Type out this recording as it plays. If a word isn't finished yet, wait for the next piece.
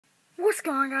What's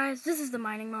going on, guys? This is the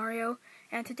Mining Mario,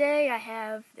 and today I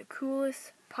have the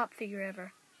coolest pop figure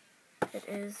ever. It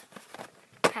is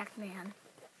Pac-Man.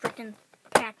 Frickin'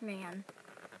 Pac-Man.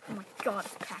 Oh my god,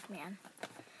 it's Pac-Man.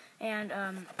 And,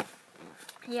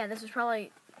 yeah, this is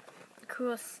probably the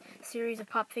coolest series of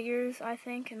pop figures, I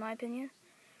think, in my opinion.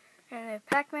 And they have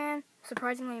Pac-Man,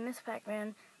 surprisingly Miss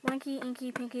Pac-Man, Blinky,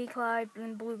 Inky, Pinky, Clyde,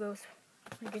 and Blue Ghost.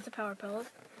 He gets a power pellet.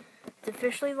 It's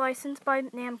officially licensed by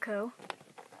Namco.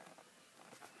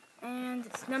 And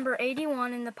it's number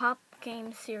 81 in the Pop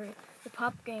Game series,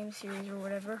 or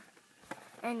whatever.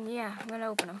 And yeah, I'm gonna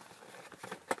open them.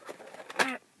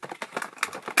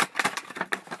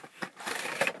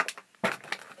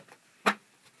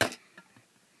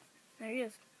 There he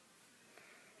is.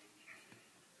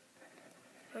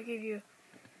 I'll give you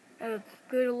a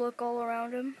good look all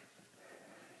around him.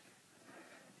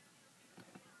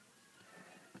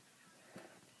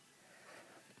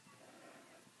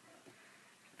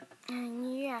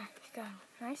 And yeah, he's got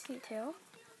a nice detail.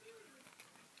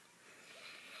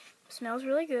 Smells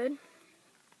really good.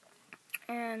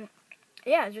 And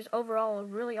yeah, just overall a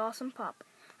really awesome pop.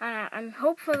 And I'm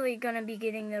hopefully going to be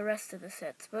getting the rest of the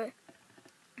sets. But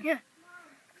yeah,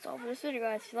 that's all for this video,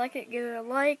 guys. If you like it, give it a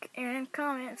like and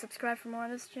comment and subscribe for more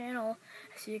on this channel.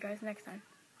 I'll see you guys next time.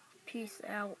 Peace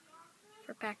out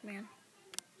for Pac-Man.